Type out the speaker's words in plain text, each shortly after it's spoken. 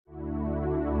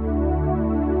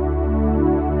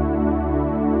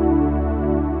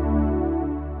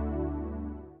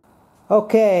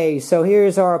Okay, so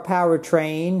here's our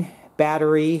powertrain,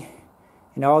 battery,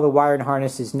 and all the wire and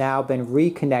harness has now been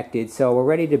reconnected. So we're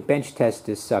ready to bench test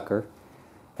this sucker.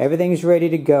 Everything's ready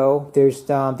to go. There's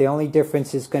the only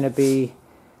difference is going to be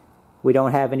we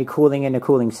don't have any cooling in the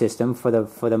cooling system for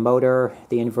the motor,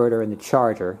 the inverter, and the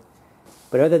charger.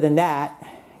 But other than that,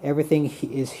 everything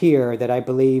is here that I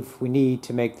believe we need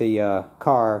to make the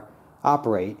car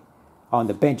operate on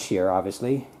the bench here,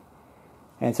 obviously.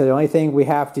 And so the only thing we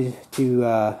have to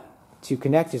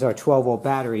connect is our 12-volt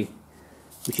battery,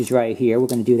 which is right here. We're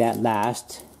going to do that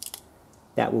last.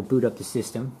 That will boot up the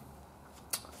system.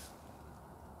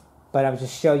 But I'll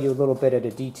just show you a little bit of the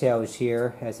details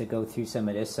here as I go through some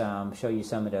of this. Show you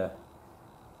some of the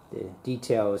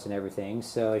details and everything.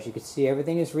 So as you can see,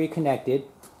 everything is reconnected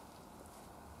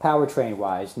powertrain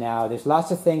wise. Now there's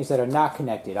lots of things that are not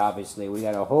connected. Obviously we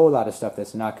got a whole lot of stuff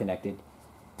that's not connected.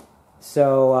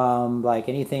 So like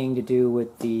anything to do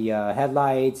with the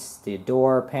headlights, the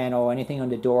door panel, anything on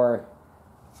the door,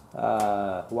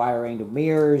 wiring, the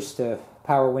mirrors, the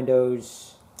power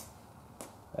windows,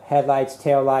 headlights,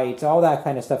 tail lights, all that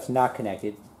kind of stuff's not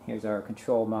connected. Here's our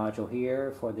control module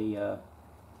here for the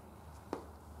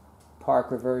park,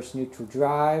 reverse, neutral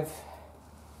drive.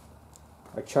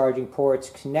 Our charging port's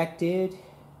connected.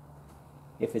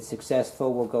 If it's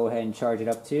successful, we'll go ahead and charge it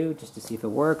up too, just to see if it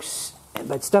works.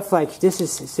 But stuff like this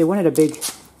is, see, one of the big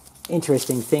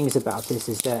interesting things about this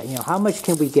is that, you know, how much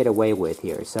can we get away with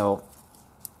here? So,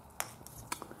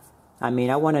 I mean,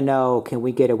 I want to know, can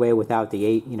we get away without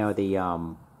the airbag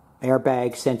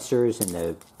sensors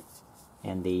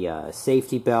and the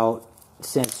safety belt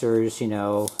sensors? You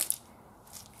know,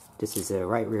 this is a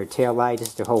right rear tail light. This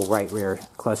is the whole right rear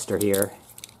cluster here.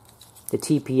 The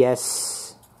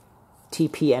TPMS,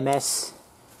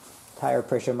 tire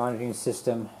pressure monitoring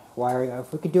system. Wiring.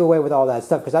 If we could do away with all that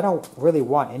stuff, because I don't really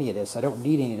want any of this. I don't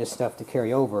need any of this stuff to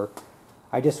carry over.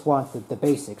 I just want the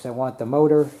basics. I want the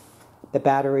motor, the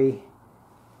battery,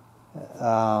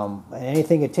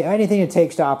 anything it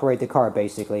takes to operate the car,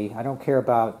 basically. I don't care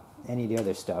about any of the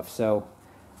other stuff. So,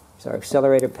 it's our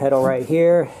accelerator pedal right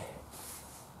here.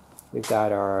 We've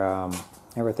got our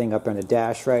everything up on the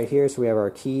dash right here. So we have our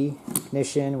key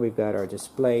ignition. We've got our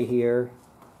display here.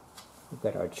 We've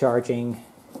got our charging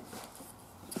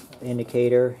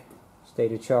indicator,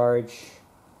 state of charge.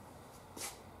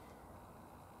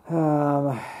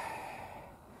 What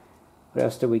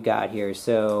else do we got here?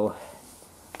 So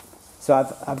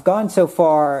I've gone so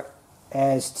far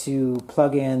as to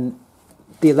plug in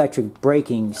the electric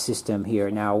braking system here.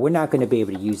 Now we're not going to be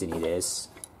able to use any of this.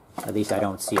 At least I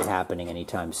don't see it happening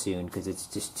anytime soon, because it's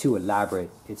just too elaborate.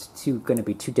 It's going to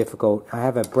be too difficult. I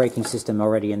have a braking system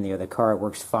already in the other car. It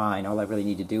works fine. All I really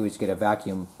need to do is get a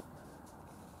vacuum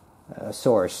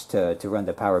source to run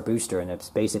the power booster, and it's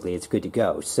good to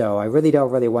go. So I really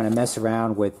don't want to mess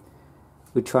around with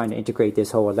trying to integrate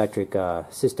this whole electric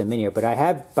system in here. But I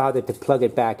have bothered to plug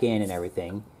it back in and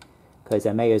everything, because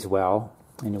I may as well,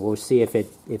 and we'll see if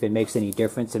it makes any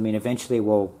difference. I mean, eventually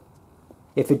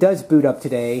if it does boot up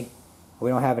today, we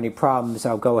don't have any problems,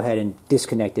 I'll go ahead and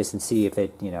disconnect this and see if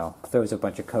it, you know, throws a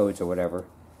bunch of codes or whatever.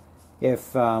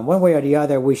 If one way or the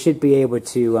other, we should be able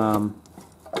to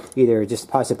either just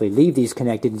possibly leave these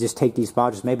connected and just take these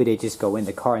modules. Maybe they just go in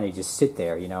the car and they just sit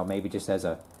there, you know, maybe just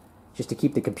to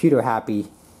keep the computer happy,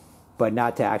 but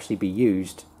not to actually be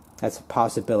used. That's a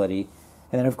possibility.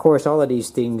 And then of course all of these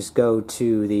things go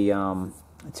to the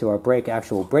to our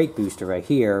actual brake booster right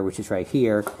here, which is right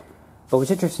here. But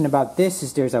what's interesting about this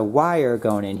is there's a wire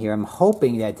going in here. I'm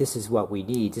hoping that this is what we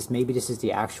need. Maybe this is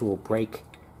the actual brake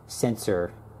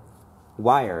sensor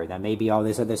wire. Now maybe all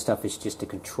this other stuff is just to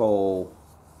control,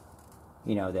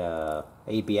 you know, the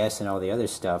ABS and all the other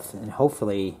stuff. And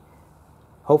hopefully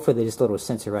this little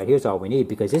sensor right here is all we need,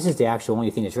 because this is the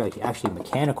only thing that's really actually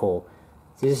mechanical.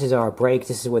 See, this is our brake.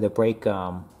 This is where the brake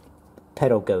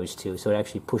pedal goes to. So it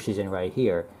actually pushes in right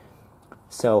here.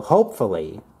 So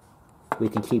hopefully we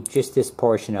can keep just this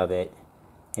portion of it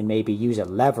and maybe use a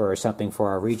lever or something for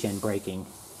our regen braking,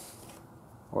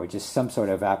 or just some sort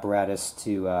of apparatus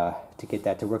to get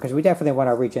that to work, because we definitely want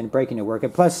our regen braking to work.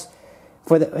 And plus,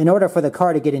 in order for the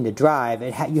car to get into drive,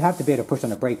 you have to be able to push on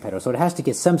the brake pedal, so it has to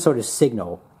get some sort of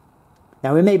signal.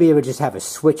 Now we may be able to just have a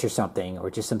switch or something, or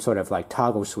just some sort of like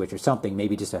toggle switch or something,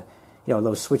 maybe just a a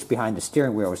little switch behind the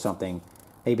steering wheel or something.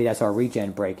 Maybe that's our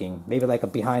regen braking, maybe like a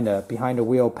behind the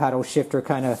wheel paddle shifter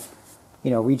kind of,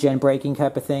 regen braking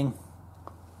type of thing.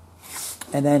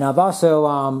 And then I've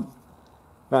also,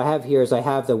 what I have here is I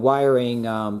have the wiring,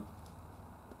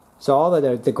 so all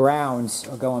of the grounds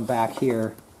are going back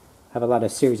here. I have a lot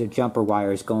of series of jumper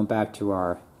wires going back to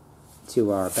our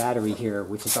to our battery here,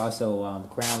 which is also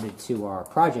grounded to our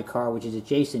project car, which is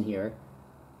adjacent here,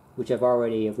 which I've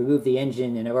already removed the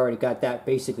engine, and I've already got that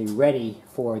basically ready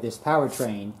for this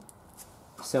powertrain.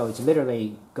 So it's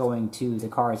literally going to the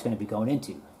car it's going to be going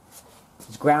into.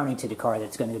 It's grounding to the car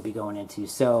that's going to be going into.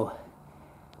 So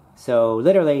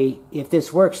literally, if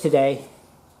this works today,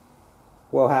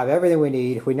 we'll have everything we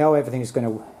need. We know everything's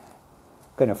going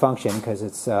to function because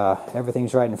it's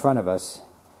everything's right in front of us.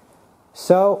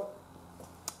 So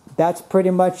that's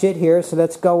pretty much it here. So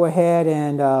let's go ahead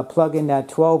and plug in that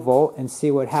 12 volt and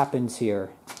see what happens here.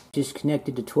 Just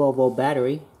connected the 12 volt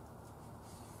battery.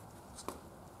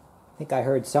 I think I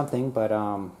heard something, but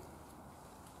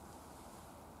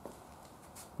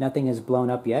nothing has blown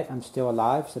up yet. I'm still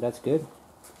alive, so that's good.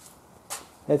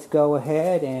 Let's go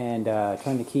ahead and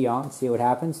turn the key on, see what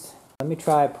happens. Let me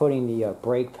try putting the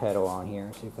brake pedal on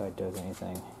here, see if that does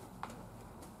anything.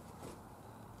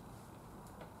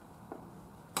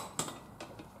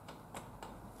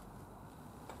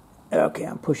 Okay,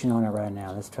 I'm pushing on it right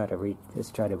now. Let's try to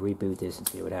reboot this and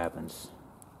see what happens.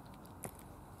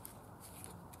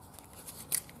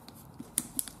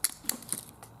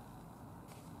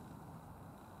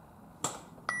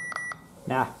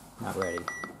 Nah, not ready.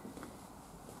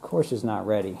 Of course it's not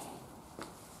ready.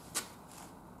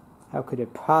 How could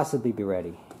it possibly be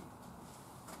ready?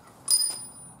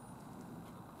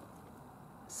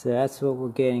 So that's what we're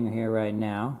getting here right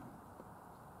now.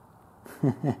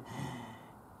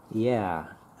 Yeah,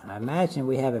 I imagine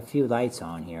we have a few lights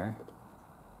on here.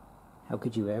 How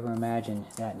could you ever imagine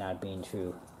that not being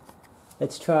true?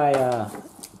 Let's try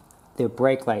the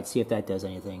brake light, see if that does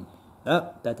anything.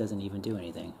 Oh, that doesn't even do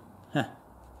anything. Huh.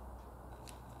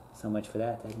 So much for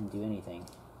that, that didn't do anything.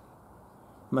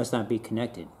 Must not be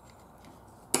connected.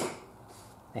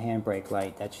 The handbrake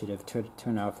light, that should have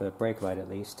turned off the brake light at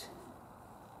least.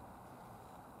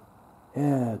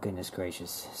 Oh, goodness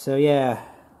gracious. So yeah,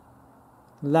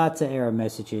 lots of error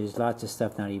messages, lots of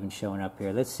stuff not even showing up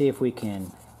here. Let's see if we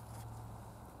can...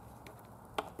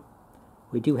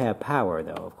 We do have power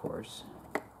though, of course.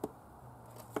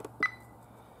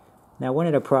 Now one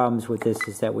of the problems with this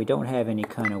is that we don't have any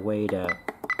kind of way to...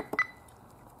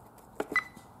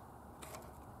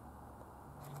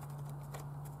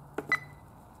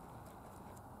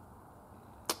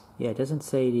 Yeah, it doesn't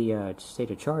say the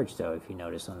state of charge though, if you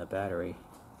notice on the battery.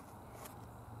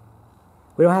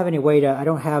 We don't have any way to, I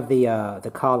don't have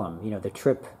the column, you know, the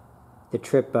trip,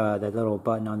 the little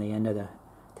button on the end of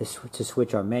to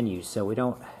switch our menus. So I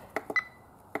don't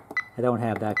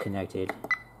have that connected.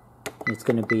 And it's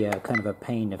going to be a kind of a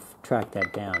pain to track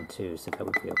that down too, so that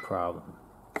would be a problem.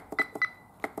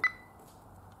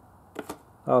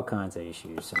 All kinds of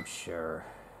issues, I'm sure.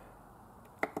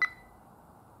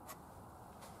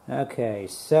 Okay,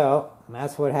 so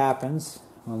that's what happens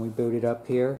when we boot it up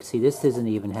here. See, this doesn't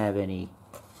even have any...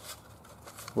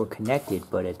 We're connected,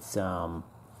 but it's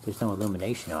there's no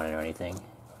illumination on it or anything.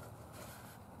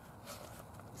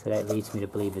 So that leads me to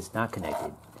believe it's not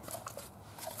connected.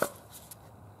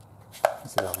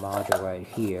 This is a module right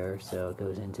here, so it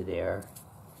goes into there.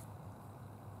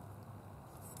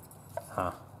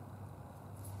 Huh.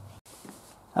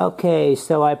 Okay,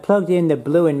 so I plugged in the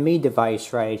Blue and Me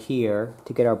device right here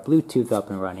to get our Bluetooth up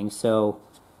and running. So,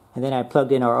 and then I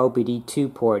plugged in our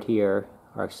OBD2 port here,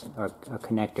 our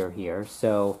connector here.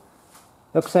 So,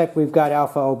 looks like we've got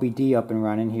Alpha OBD up and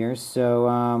running here.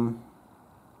 So,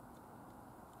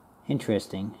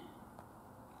 interesting.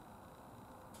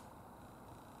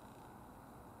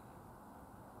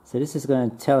 So this is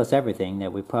going to tell us everything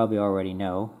that we probably already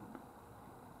know.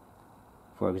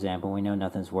 For example, we know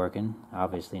nothing's working.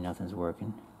 Obviously nothing's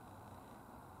working.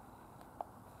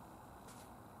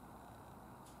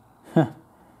 Huh.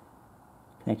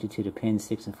 Connected to the pins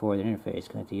 6 and 4 of the interface.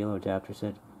 Connect the yellow adapter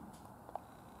set.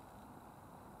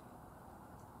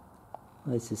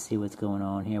 Let's just see what's going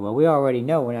on here. Well, we already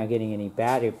know we're not getting any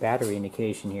battery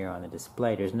indication here on the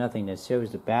display. There's nothing that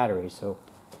shows the battery, so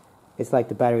it's like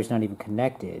the battery's not even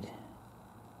connected.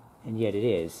 And yet it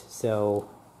is. So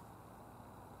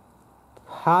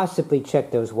possibly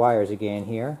check those wires again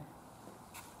here.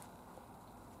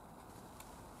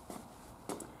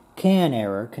 CAN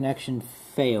error, connection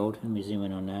failed. Let me zoom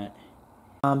in on that.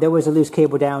 There was a loose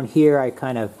cable down here. I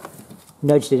kind of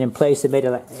nudged it in place. It made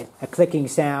a clicking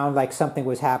sound like something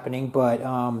was happening, but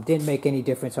didn't make any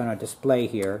difference on our display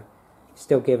here.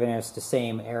 Still giving us the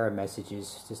same error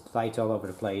messages, just lights all over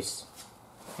the place.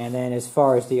 And then as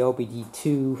far as the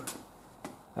OBD2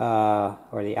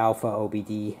 or the Alpha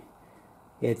OBD,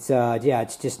 it's yeah,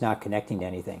 it's just not connecting to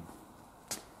anything.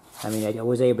 I mean, I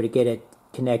was able to get it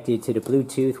connected to the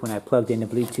Bluetooth when I plugged in the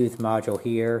Bluetooth module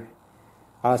here.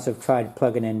 I also tried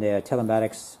plugging in the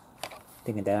telematics,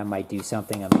 thinking that I might do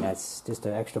something. I mean, that's just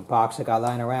an extra box I got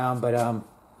lying around. But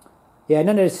yeah,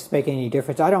 none of this is making any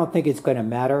difference. I don't think it's going to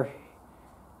matter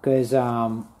because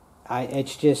I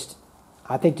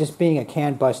think just being a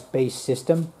CAN bus based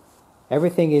system,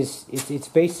 everything is it's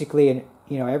basically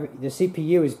the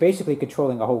CPU is basically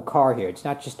controlling a whole car here. It's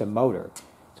not just a motor;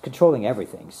 it's controlling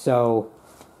everything. So,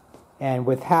 and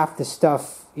with half the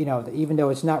stuff, even though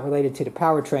it's not related to the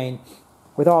powertrain,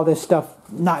 with all this stuff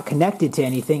not connected to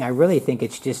anything, I really think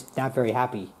it's just not very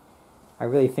happy. I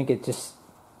really think it just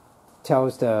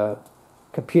tells the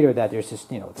computer that there's just,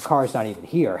 the car's not even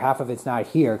here. Half of it's not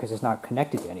here because it's not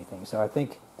connected to anything. So I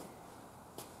think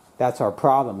that's our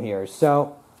problem here.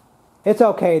 So it's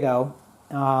okay though.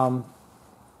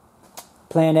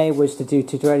 Plan A was to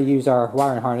try to use our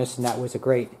wiring harness, and that was a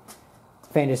great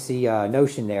fantasy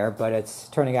notion there, but it's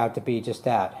turning out to be just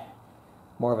that,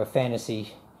 more of a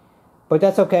fantasy. But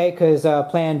that's okay, because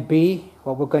plan B,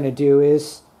 what we're going to do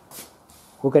is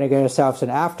we're going to get ourselves an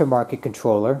aftermarket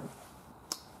controller,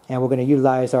 and we're going to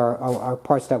utilize our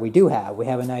parts that we do have. We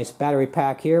have a nice battery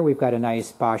pack here. We've got a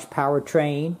nice Bosch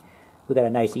powertrain. We've got a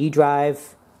nice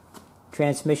e-drive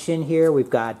transmission here. We've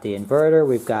got the inverter.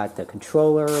 We've got the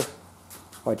controller,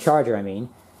 or charger, I mean.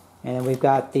 And then we've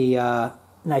got the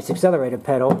nice accelerator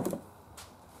pedal,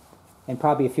 and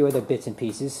probably a few other bits and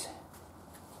pieces.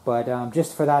 But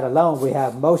just for that alone, we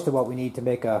have most of what we need to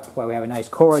make we have a nice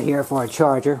cord here for our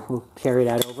charger. We'll carry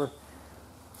that over.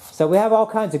 So we have all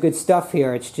kinds of good stuff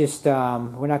here. It's just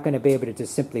we're not going to be able to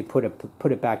just simply put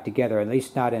it back together, at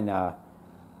least not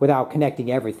without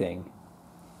connecting everything.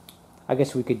 I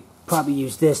guess we could probably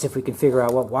use this if we can figure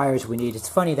out what wires we need. It's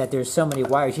funny that there's so many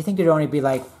wires. You think there'd only be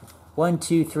like 1,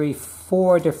 2, 3,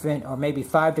 4 different, or maybe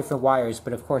 5 different wires,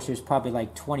 but of course there's probably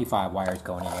like 25 wires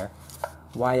going in there.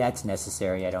 Why that's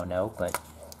necessary, I don't know.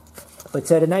 But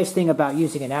so the nice thing about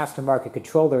using an aftermarket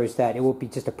controller is that it will be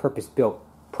just a purpose-built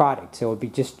product. So it will be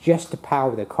just to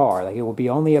power the car. Like, it will be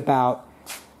only about,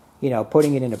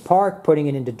 putting it into park, putting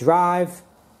it into drive,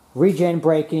 regen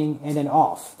braking, and then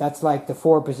off. That's like the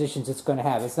 4 positions it's going to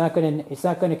have. It's not going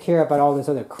to care about all this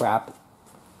other crap.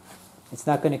 It's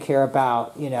not going to care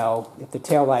about, if the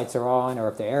taillights are on, or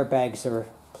if the airbags are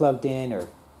plugged in, or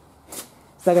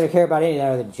it's not going to care about any of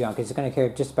that other junk. It's going to care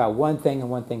just about one thing and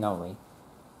one thing only.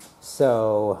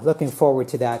 So, looking forward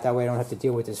to that. That way I don't have to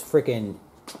deal with this freaking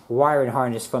wiring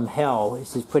harness from hell.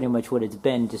 This is pretty much what it's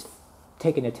been. Just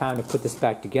taking the time to put this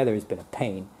back together has been a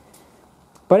pain.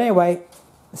 But anyway,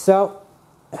 so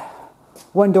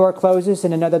one door closes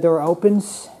and another door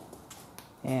opens.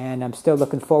 And I'm still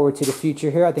looking forward to the future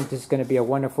here. I think this is going to be a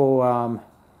wonderful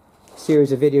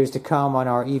series of videos to come on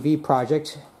our EV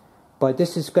project. But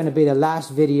this is going to be the last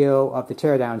video of the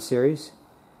teardown series.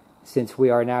 Since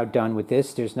we are now done with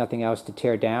this, there's nothing else to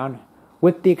tear down.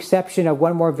 With the exception of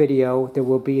one more video, there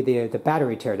will be the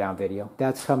battery teardown video.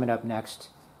 That's coming up next.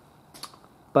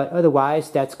 But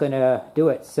otherwise, that's going to do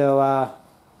it. So,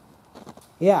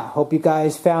 yeah, hope you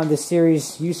guys found this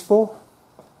series useful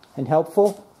and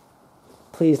helpful.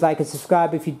 Please like and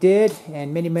subscribe if you did,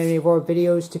 and many, many more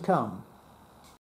videos to come.